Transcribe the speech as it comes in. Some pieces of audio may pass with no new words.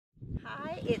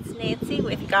Hi, it's Nancy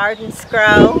with Gardens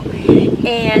Grow,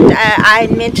 and I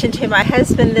mentioned to my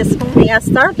husband this morning, I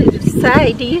started to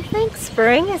say, do you think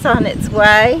spring is on its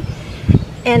way?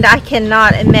 And I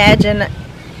cannot imagine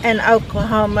an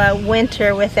Oklahoma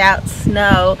winter without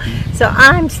snow, so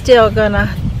I'm still going to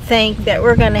think that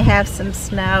we're going to have some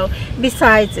snow.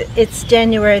 Besides, it's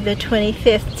January the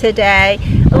 25th today,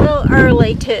 a little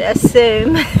early to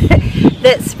assume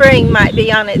that spring might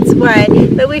be on its way,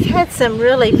 but we've had some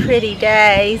really pretty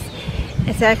days.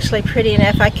 It's actually pretty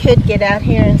enough. I could get out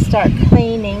here and start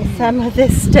cleaning some of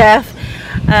this stuff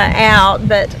out,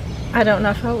 but I don't know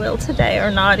if I will today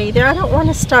or not either. I don't want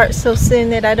to start so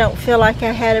soon that I don't feel like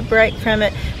I had a break from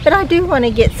it, but I do want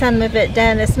to get some of it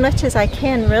done as much as I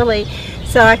can, really,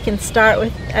 so I can start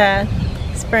with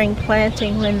spring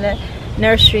planting when the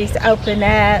nurseries open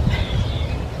up.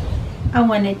 I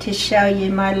wanted to show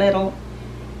you my little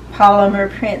polymer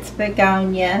Prince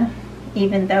begonia,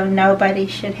 even though nobody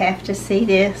should have to see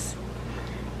this,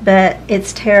 but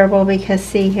it's terrible because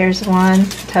see, here's one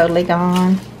totally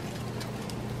gone.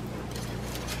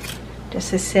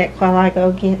 Just a sec while I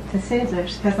go get the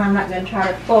scissors, because I'm not going to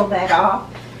try to pull that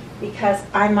off, because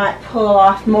I might pull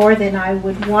off more than I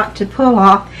would want to pull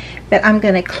off, but I'm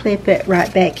going to clip it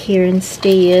right back here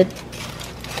instead.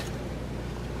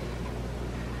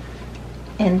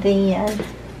 And then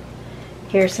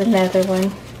here's another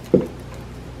one,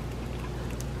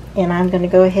 and I'm going to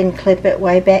go ahead and clip it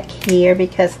way back here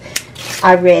because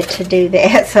I read to do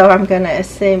that, so I'm going to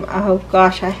assume, oh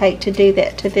gosh, I hate to do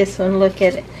that to this one. Look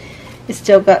at it. It's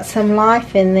still got some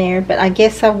life in there, but I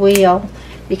guess I will,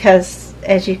 because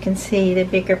as you can see, the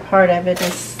bigger part of it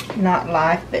is not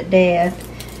life but death.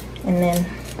 And then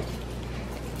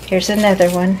here's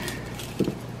another one.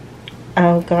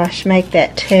 Oh gosh, make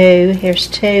that two. Here's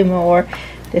two more.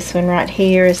 This one right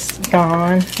here is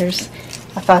gone.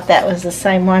 I thought that was the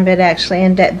same one, but it actually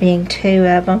ended up being two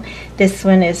of them. This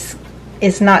one is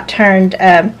not turned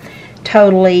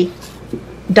totally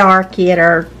dark yet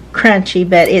or crunchy,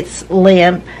 but it's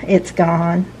limp. It's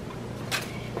gone.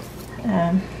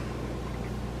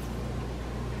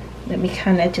 Let me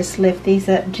kind of just lift these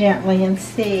up gently and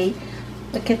see.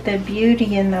 Look at the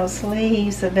beauty in those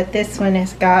leaves, but this one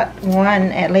has got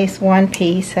at least one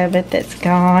piece of it that's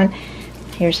gone.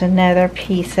 Here's another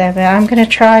piece of it. I'm going to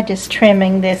try just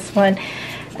trimming this one.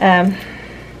 I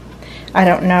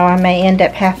don't know, I may end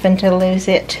up having to lose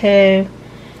it too.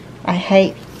 I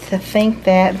hate to think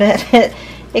that, but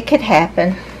it could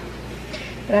happen.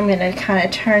 But I'm going to kind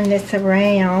of turn this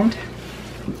around.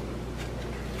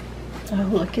 Oh,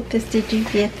 look at this. Did you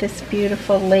get this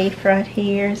beautiful leaf right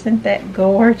here? Isn't that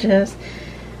gorgeous?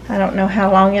 I don't know how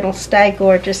long it'll stay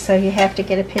gorgeous, so you have to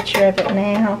get a picture of it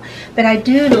now. But I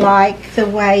do like the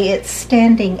way it's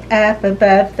standing up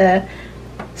above the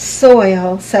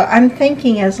soil. So I'm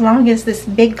thinking as long as this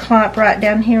big clump right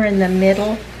down here in the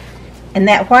middle, and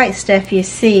that white stuff you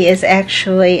see is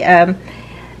actually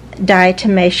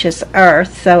diatomaceous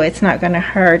earth, so it's not going to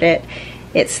hurt it.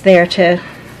 It's there to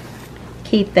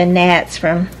keep the gnats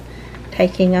from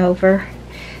taking over.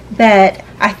 But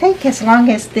I think as long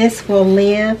as this will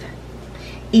live,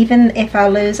 even if I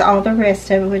lose all the rest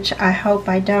of it, which I hope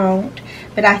I don't,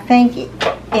 but I think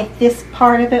if this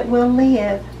part of it will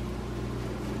live,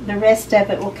 the rest of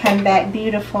it will come back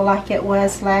beautiful like it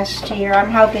was last year.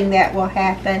 I'm hoping that will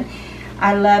happen.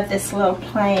 I love this little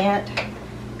plant.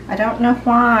 I don't know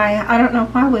why. I don't know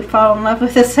why we fall in love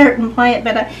with a certain plant,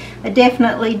 but I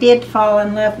definitely did fall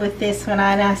in love with this one,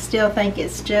 and I still think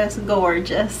it's just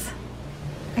gorgeous.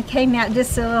 I came out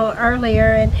just a little earlier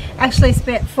and actually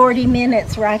spent 40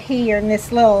 minutes right here in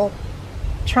this little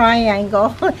triangle.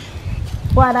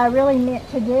 What I really meant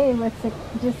to do was to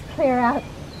just clear out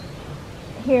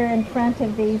here in front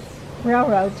of these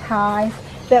railroad ties.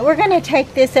 But we're going to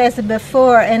take this as a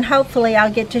before, and hopefully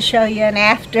I'll get to show you an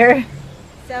after.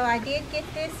 So I did get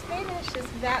this finished. It's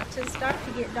about to start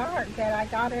to get dark, but I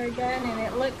got her done, and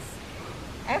it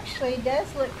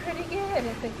does look pretty good.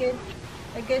 It's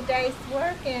a good day's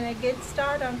work and a good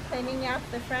start on cleaning out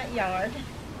the front yard.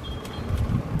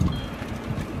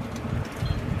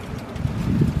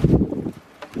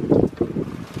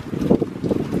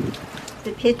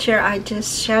 The picture I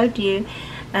just showed you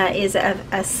is of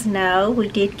a snow. We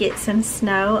did get some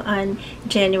snow on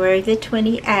January the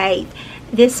 28th.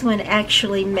 This one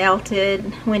actually melted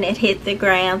when it hit the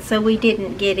ground, so we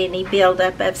didn't get any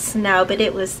buildup of snow, but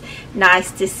it was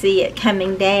nice to see it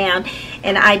coming down.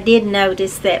 And I did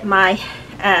notice that my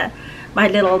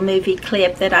little movie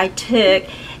clip that I took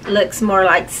looks more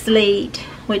like sleet,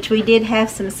 which we did have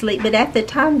some sleet, but at the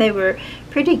time they were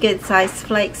pretty good sized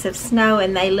flakes of snow,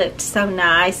 and they looked so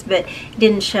nice, but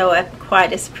didn't show up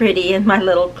quite as pretty in my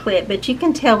little clip. But you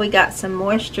can tell we got some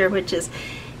moisture, which is,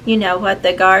 you know, what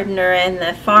the gardener and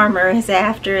the farmer is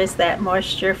after, is that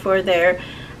moisture for their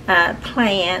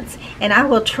plants. And I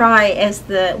will try, as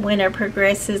the winter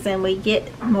progresses and we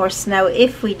get more snow,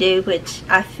 if we do, which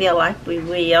I feel like we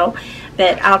will,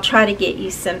 but I'll try to get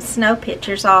you some snow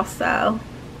pictures also.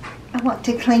 I want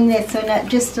to clean this one up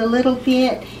just a little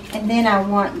bit, and then I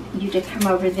want you to come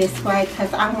over this way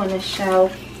because I want to show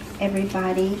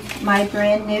everybody my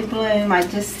brand new bloom. I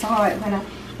just saw it when I'm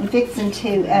fixing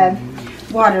to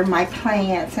water my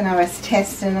plants, and I was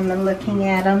testing them and looking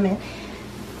at them. And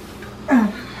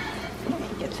let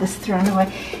me get this thrown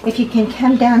away. If you can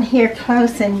come down here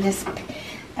close and just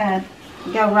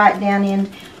go right down in.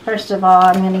 First of all,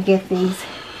 I'm going to get these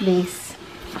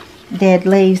dead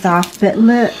leaves off. But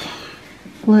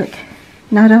look,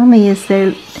 not only is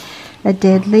there a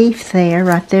dead leaf there,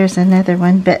 right there's another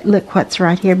one, but look what's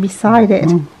right here beside it.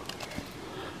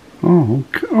 Oh,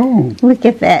 oh. Look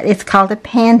at that. It's called a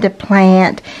panda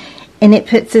plant, and it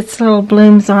puts its little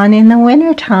blooms on in the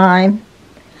wintertime.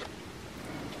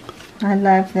 I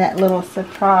love that little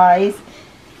surprise.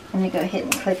 I'm going to go ahead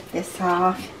and clip this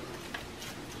off.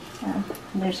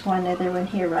 There's one other one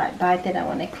here right by that I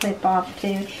want to clip off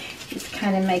too. Just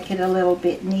kind of make it a little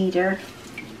bit neater.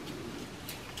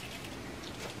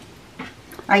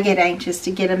 I get anxious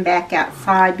to get them back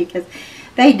outside because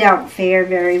they don't fare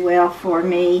very well for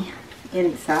me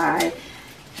inside.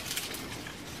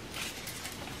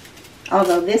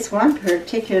 Although this one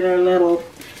particular little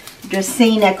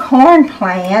Dracaena corn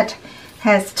plant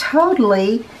has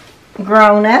totally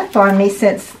grown up on me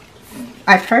since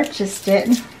I purchased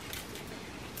it.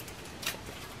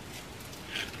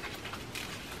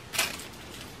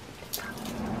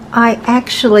 I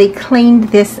actually cleaned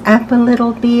this up a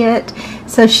little bit,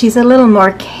 so she's a little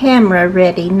more camera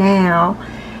ready now.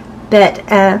 But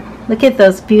look at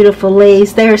those beautiful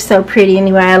leaves. They're so pretty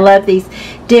anyway. I love these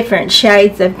different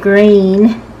shades of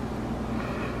green.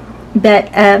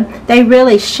 But they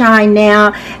really shine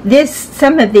now.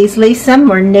 Some of these leaves, some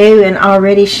were new and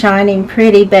already shining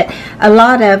pretty, but a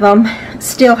lot of them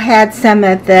still had some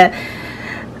of the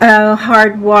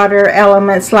hard water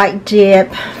elements like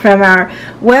dip from our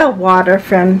well water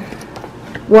from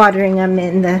watering them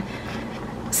in the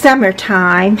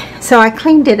summertime. So I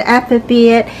cleaned it up a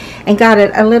bit and got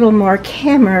it a little more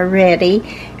camera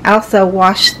ready. I also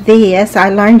washed this. I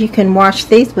learned you can wash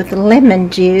these with lemon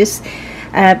juice.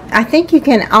 I think you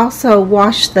can also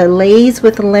wash the leaves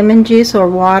with lemon juice or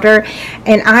water,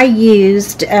 and I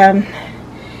used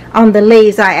on the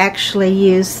leaves I actually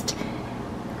used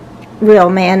real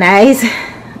mayonnaise,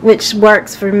 which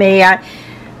works for me.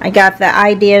 I got the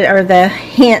idea or the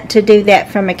hint to do that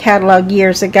from a catalog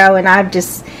years ago, and I've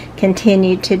just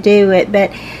continued to do it.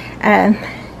 But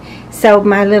so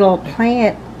my little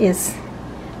plant is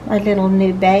my little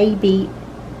new baby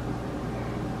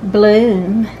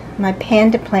bloom. My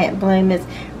panda plant bloom is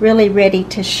really ready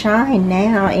to shine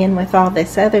now, and with all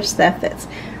this other stuff that's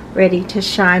ready to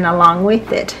shine along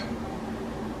with it.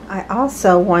 I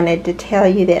also wanted to tell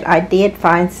you that I did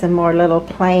find some more little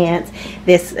plants.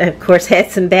 This, of course, had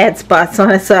some bad spots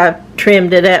on it, so I've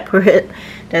trimmed it up where it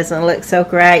doesn't look so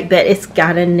great. But it's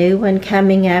got a new one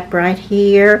coming up right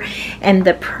here, and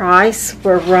the price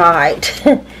were right.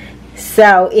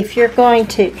 So if you're going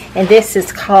to, and this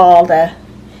is called,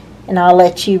 and I'll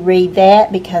let you read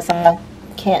that because I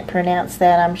can't pronounce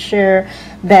that, I'm sure,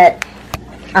 but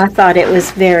I thought it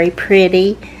was very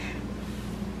pretty.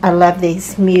 I love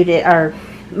these muted or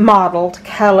mottled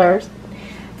colors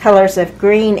of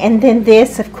green. And then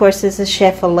this, of course, is a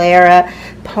Schefflera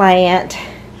plant,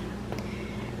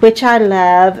 which I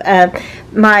love.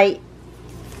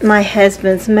 My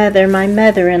husband's mother, my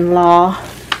mother-in-law,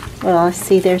 well, I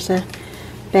see there's a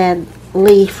bad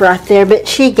leaf right there, but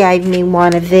she gave me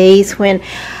one of these when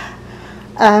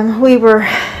we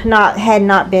had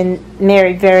not been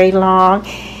married very long.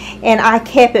 And I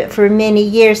kept it for many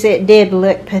years. It did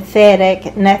look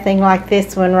pathetic, nothing like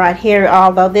this one right here,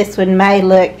 although this one may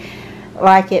look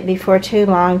like it before too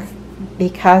long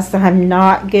because I'm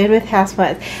not good with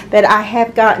houseplants. But I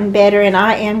have gotten better, and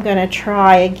I am going to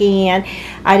try again.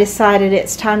 I decided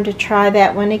it's time to try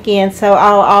that one again, so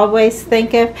I'll always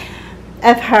think of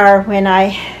her when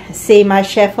I see my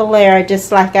Schefflera,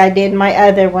 just like I did my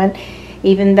other one,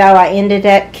 even though I ended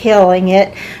up killing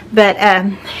it. But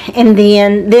and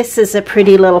then this is a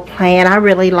pretty little plant. I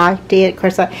really liked it. Of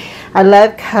course, I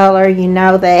love color, you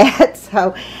know that.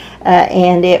 So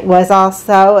and it was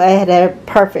also at a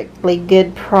perfectly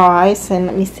good price. And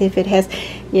let me see if it has,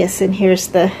 yes, and here's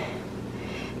the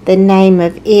the name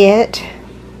of it.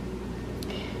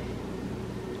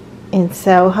 And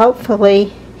so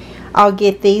hopefully I'll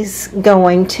get these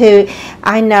going too.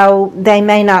 I know they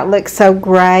may not look so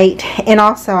great, and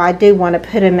also I do want to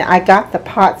put them, I got the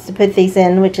pots to put these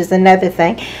in, which is another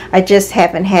thing I just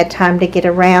haven't had time to get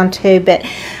around to, but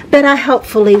I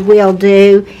hopefully will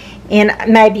do, and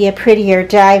maybe a prettier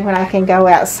day when I can go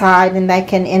outside and they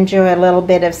can enjoy a little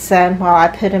bit of sun while I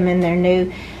put them in their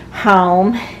new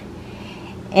home.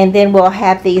 And then we'll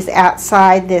have these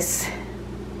outside this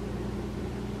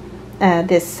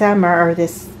summer or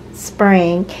this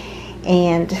spring,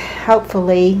 and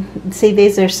hopefully, see,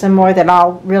 these are some more that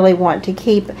I'll really want to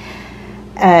keep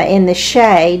in the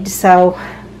shade, so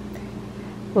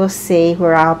we'll see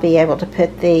where I'll be able to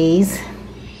put these.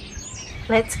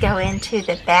 Let's go into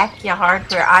the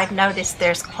backyard, where I've noticed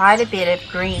there's quite a bit of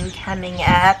green coming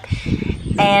up,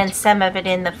 and some of it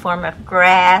in the form of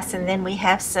grass, and then we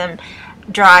have some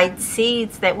dried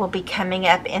seeds that will be coming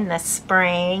up in the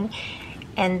spring.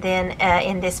 And then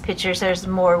in this picture there's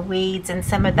more weeds and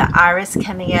some of the iris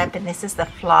coming up, and this is the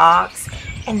phlox.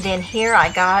 And then here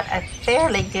I got a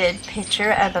fairly good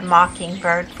picture of the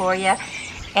mockingbird for you,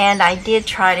 and I did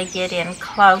try to get in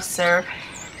closer,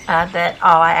 but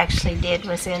all I actually did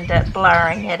was end up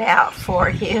blurring it out for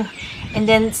you. And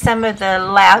then some of the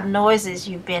loud noises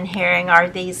you've been hearing are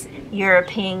these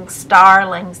European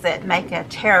starlings that make a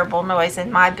terrible noise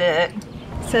in my book.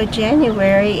 So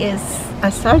January is, I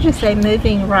started to say,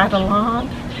 moving right along.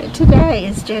 But today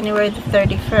is January the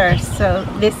 31st, so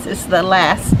this is the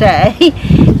last day.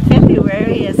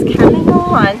 February is coming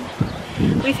on.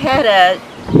 We've had a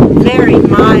very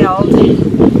mild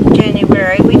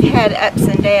January. We've had ups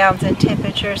and downs in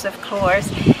temperatures, of course.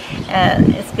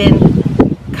 It's been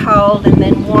cold and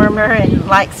then warmer and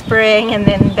like spring and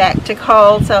then back to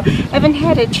cold. So I haven't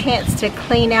had a chance to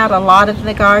clean out a lot of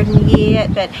the garden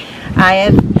yet, but I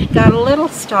have got a little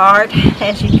start,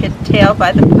 as you could tell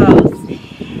by the posts.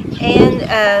 And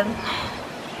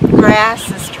grass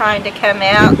is trying to come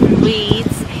out, and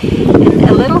weeds, and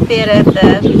a little bit of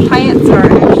the plants are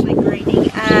actually greening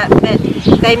up, but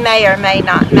they may or may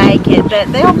not make it,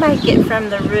 but they'll make it from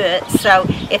the roots. So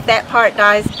if that part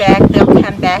dies back, they'll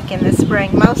come back in the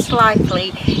spring, most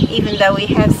likely, even though we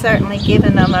have certainly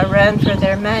given them a run for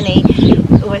their money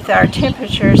with our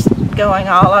temperatures going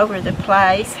all over the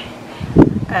place.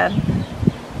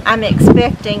 I'm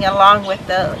expecting, along with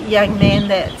the young man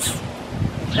that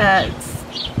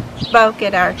spoke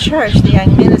at our church, the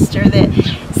young minister that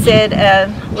said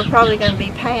we're probably going to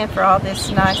be paying for all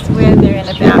this nice weather in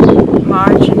about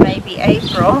March and maybe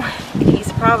April. He's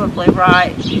probably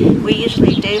right. We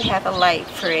usually do have a late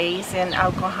freeze in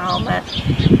Oklahoma.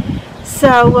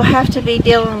 So we'll have to be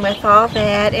dealing with all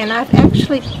that, and I've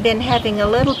actually been having a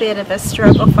little bit of a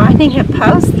struggle finding a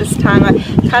post this time. I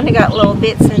kind of got little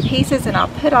bits and pieces, and I'll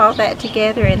put all that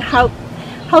together, and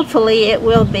hopefully it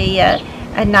will be a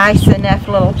nice enough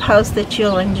little post that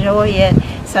you'll enjoy it.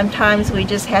 Sometimes we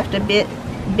just have to bit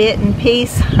and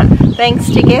piece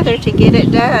things together to get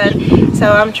it done.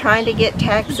 So I'm trying to get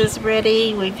taxes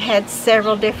ready. We've had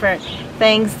several different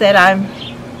things that I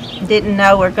didn't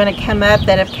know were going to come up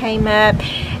that have came up,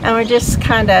 and we're just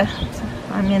kind of,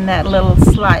 I'm in that little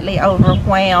slightly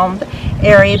overwhelmed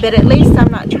area, but at least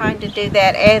I'm not trying to do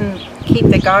that and keep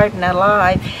the garden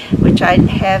alive, which I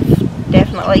have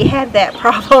definitely had that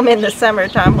problem in the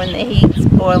summertime when the heat's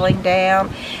boiling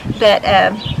down, but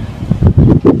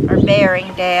or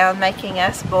bearing down, making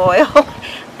us boil.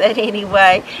 But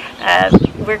anyway,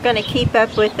 we're going to keep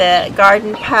up with the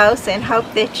garden posts and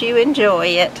hope that you enjoy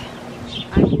it.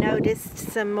 I've noticed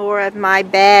some more of my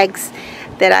bags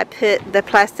that I put, the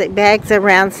plastic bags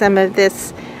around some of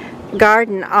this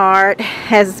garden art,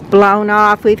 has blown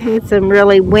off. We've had some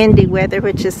really windy weather,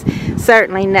 which is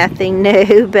certainly nothing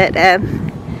new, but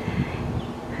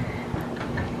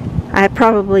I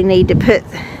probably need to put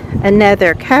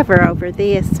another cover over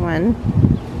this one.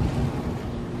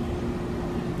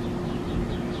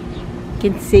 You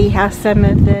can see how some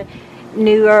of the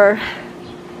newer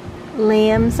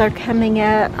limbs are coming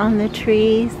out on the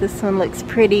trees. This one looks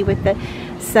pretty with the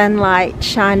sunlight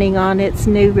shining on its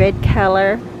new red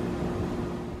color.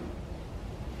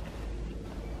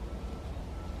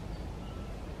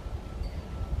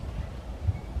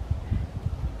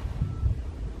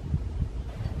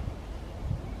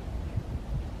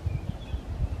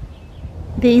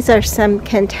 These are some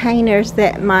containers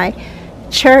that my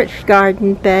church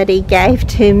garden buddy gave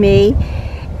to me.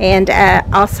 And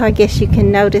also, I guess you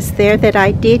can notice there that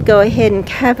I did go ahead and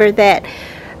cover that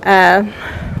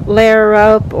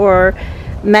Lararope or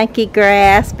monkey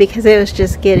grass because it was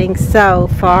just getting so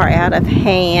far out of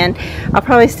hand. I'll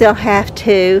probably still have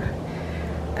to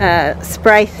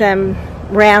spray some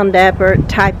Roundup or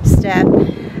type stuff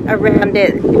around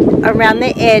it, around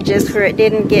the edges where it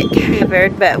didn't get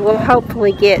covered, but we'll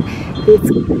hopefully get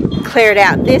this cleared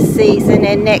out this season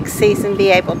and next season be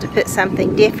able to put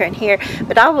something different here.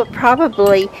 But I will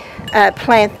probably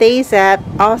plant these up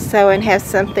also and have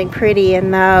something pretty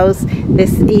in those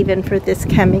even for this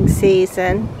coming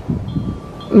season.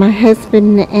 My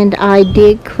husband and I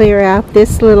did clear out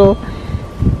this little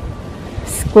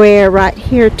square right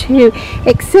here too,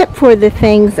 except for the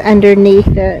things underneath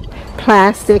the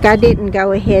plastic. I didn't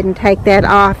go ahead and take that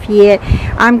off yet.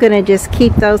 I'm going to just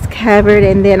keep those covered,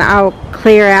 and then I'll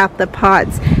clear out the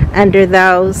pots under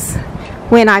those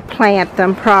when I plant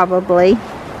them probably.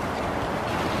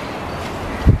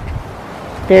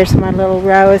 There's my little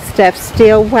row of stuff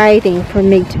still waiting for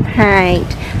me to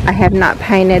paint. I have not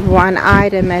painted one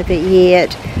item of it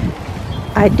yet.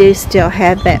 I do still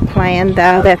have that plan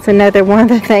though. That's another one of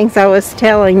the things I was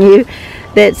telling you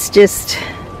that's just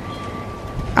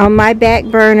on my back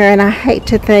burner, and I hate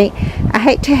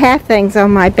to have things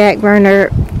on my back burner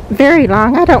very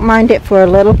long. I don't mind it for a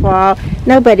little while.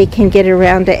 Nobody can get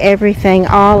around to everything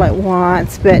all at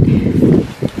once, but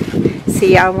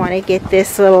see, I want to get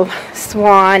this little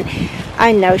swan.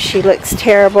 I know she looks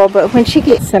terrible, but when she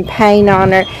gets some paint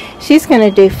on her, she's going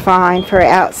to do fine for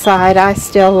outside. I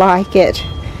still like it.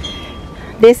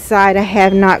 This side I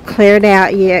have not cleaned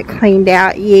out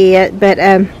yet, but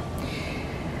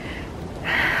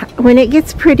when it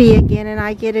gets pretty again and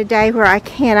I get a day where I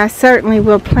can, I certainly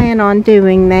will plan on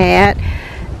doing that.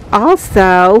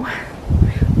 Also,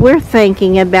 we're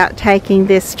thinking about taking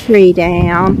this tree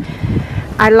down.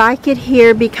 I like it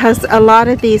here because a lot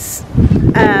of these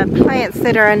plants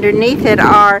that are underneath it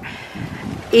are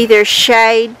either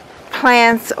shade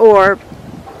plants or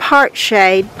part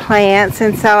shade plants,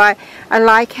 and so I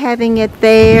like having it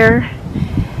there.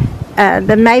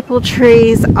 The maple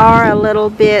trees are a little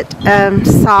bit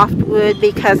softwood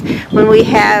because when we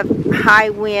have high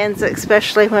winds,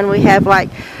 especially when we have like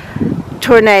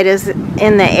tornadoes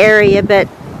in the area, but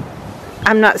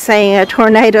I'm not saying a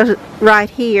tornado right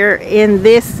here in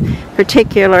this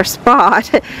particular spot,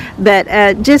 but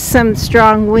just some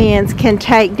strong winds can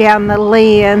take down the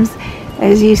limbs.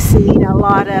 As you see, a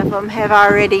lot of them have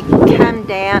already come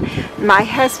down. My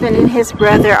husband and his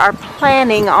brother are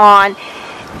planning on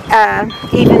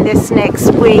even this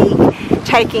next week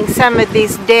taking some of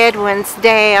these dead ones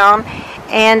down,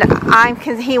 and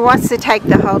he wants to take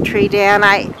the whole tree down.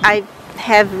 I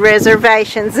have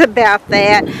reservations about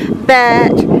that,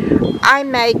 but I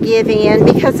may give in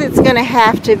because it's going to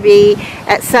have to be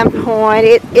at some point.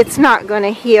 It's not going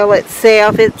to heal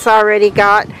itself. It's already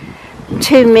got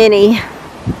too many.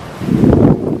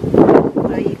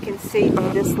 Well, you can see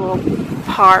from this little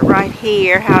part right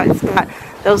here how it's got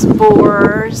those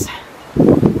borers,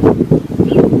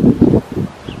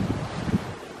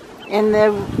 and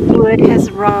the wood has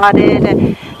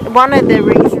rotted. One of the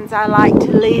reasons I like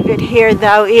to leave it here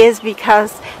though is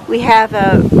because we have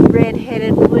a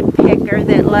red-headed woodpecker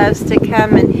that loves to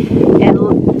come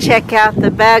and check out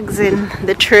the bugs in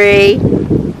the tree.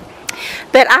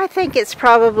 But I think it's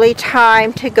probably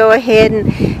time to go ahead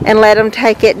and let them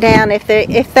take it down if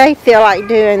they feel like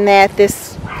doing that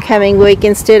this coming week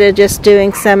instead of just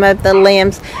doing some of the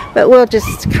limbs. But we'll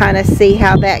just kind of see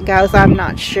how that goes. I'm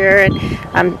not sure, and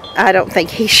I don't think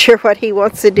he's sure what he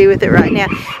wants to do with it right now.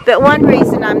 But one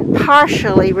reason I'm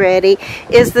partially ready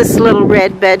is this little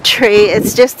redbud tree.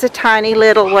 It's just a tiny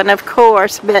little one, of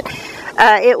course, but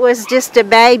it was just a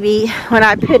baby when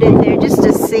I put it there, just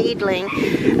a seedling.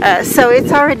 So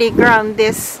it's already grown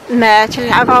this much,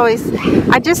 and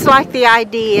I just like the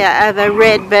idea of a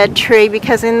redbud tree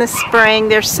because in the spring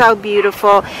they're so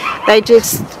beautiful. They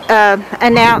just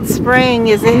announce spring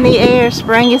is in the air,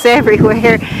 spring is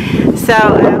everywhere.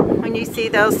 So when you see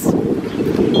those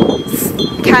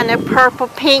kind of purple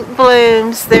pink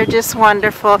blooms, they're just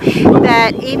wonderful.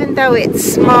 But even though it's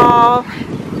small,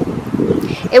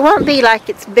 it won't be like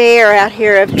it's bare out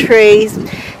here of trees.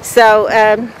 So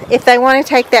if they want to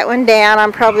take that one down,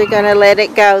 I'm probably going to let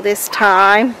it go this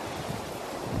time.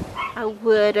 I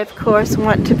would, of course,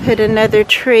 want to put another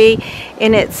tree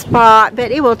in its spot,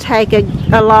 but it will take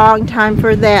a long time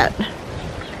for that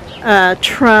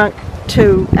trunk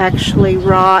to actually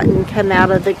rot and come out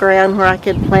of the ground where I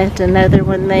could plant another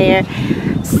one there.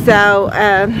 So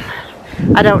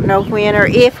I don't know when or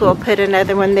if we'll put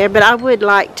another one there, but I would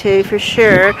like to for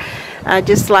sure.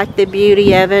 Just like the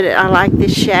beauty of it. I like the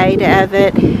shade of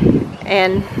it,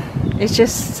 and it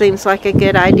just seems like a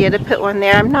good idea to put one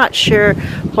there. I'm not sure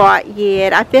what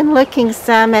yet. I've been looking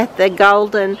some at the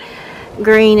golden,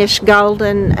 greenish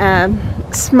golden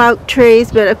smoke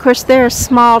trees, but of course they're a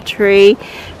small tree,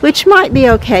 which might be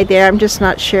okay there. I'm just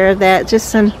not sure of that. Just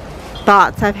some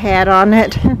thoughts I've had on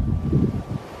it.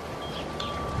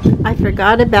 I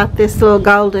forgot about this little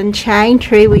golden chain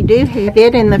tree. We do have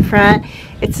it in the front.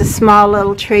 It's a small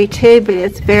little tree too, but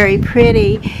it's very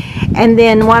pretty. And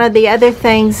then one of the other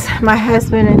things my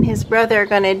husband and his brother are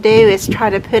going to do is try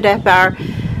to put up our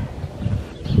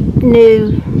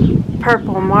new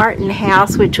purple martin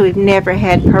house, which we've never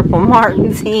had purple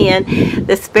martins in.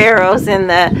 The sparrows and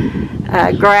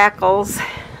the grackles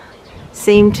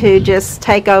seem to just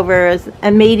take over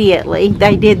immediately.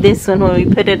 They did this one when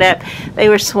we put it up. They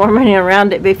were swarming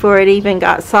around it before it even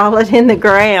got solid in the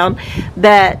ground.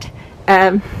 But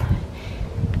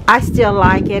I still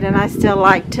like it, and I still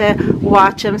like to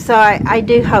watch them. So I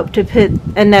do hope to put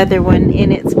another one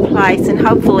in its place and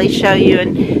hopefully show you a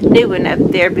new one up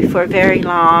there before very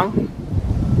long.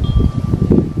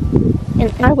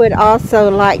 And I would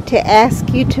also like to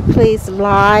ask you to please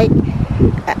like,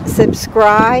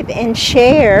 subscribe, and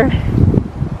share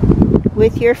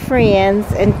with your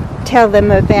friends and tell them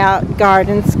about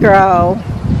Garden Scroll.